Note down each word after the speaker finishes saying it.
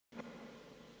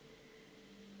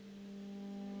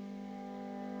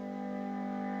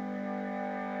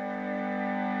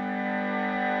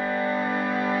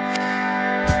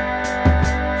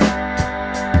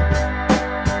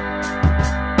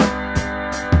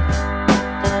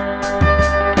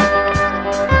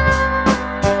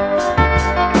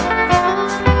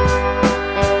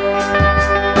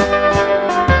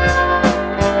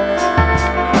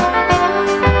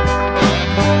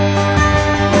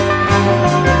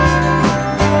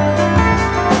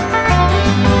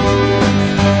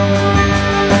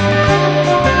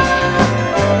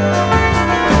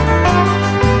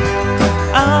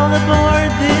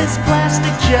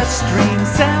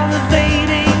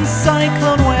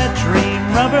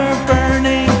rubber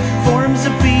burning, forms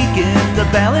a beacon. The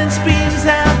balance beams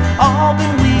have all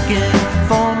been weakened.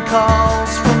 Phone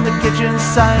calls from the kitchen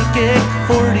psychic,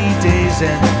 40 days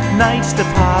and nights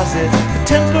deposit. The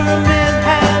temperament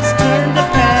has turned to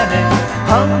panic,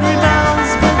 hungry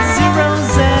mouths but zero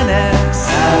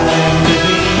Xanex. I'm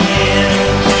living in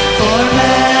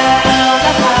formaldehyde,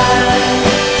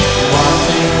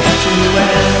 wanting to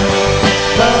end,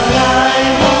 but I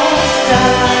won't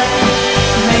die.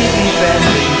 Maybe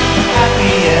badly,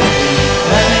 happy ending,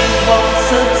 letting won't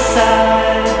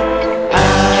subside.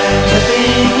 I'm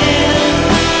living in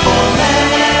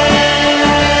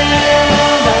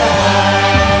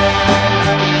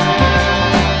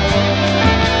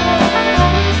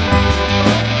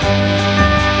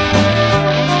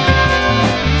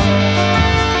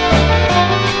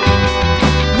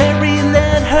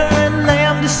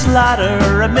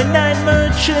slaughter, a midnight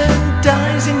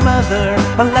merchandising mother,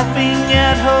 laughing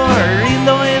at her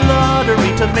Eloy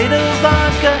lottery, tomato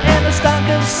vodka and a stock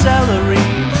of celery,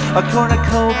 a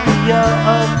cornucopia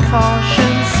of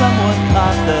caution. Someone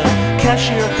caught the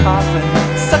cashier coffin,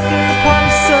 sucker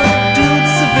punch, subdued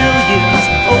civilians,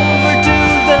 overdo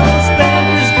those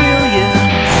bankers' billions.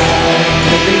 I'm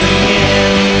living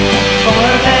in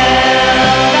formaldehyde,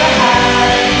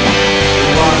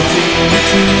 wanting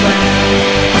to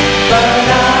end, but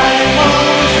I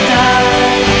won't die.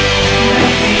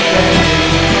 Maybe ending,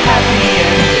 happy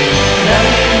ending,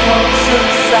 nothing won't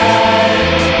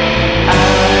subside.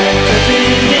 I'm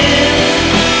living in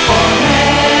formaldehyde.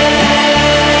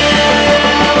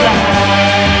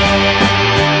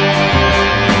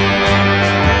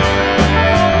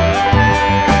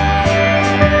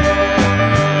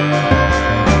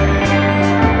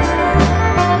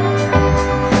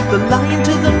 The lion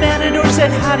to the matador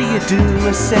said, how do you do?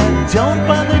 I said, don't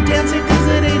bother dancing cause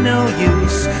it ain't no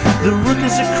use. The rook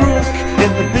is a crook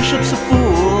and the bishop's a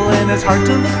fool, and it's hard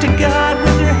to look to God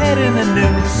with your head in a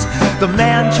noose. The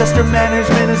Manchester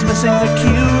management is missing the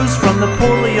cues from the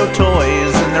polio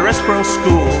toys and their escrow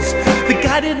schools. The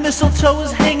guided mistletoe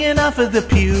is hanging off of the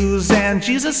pews, and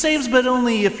Jesus saves but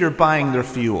only if you're buying their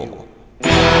fuel.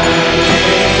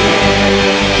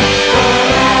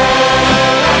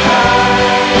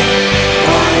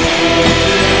 Wanting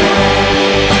to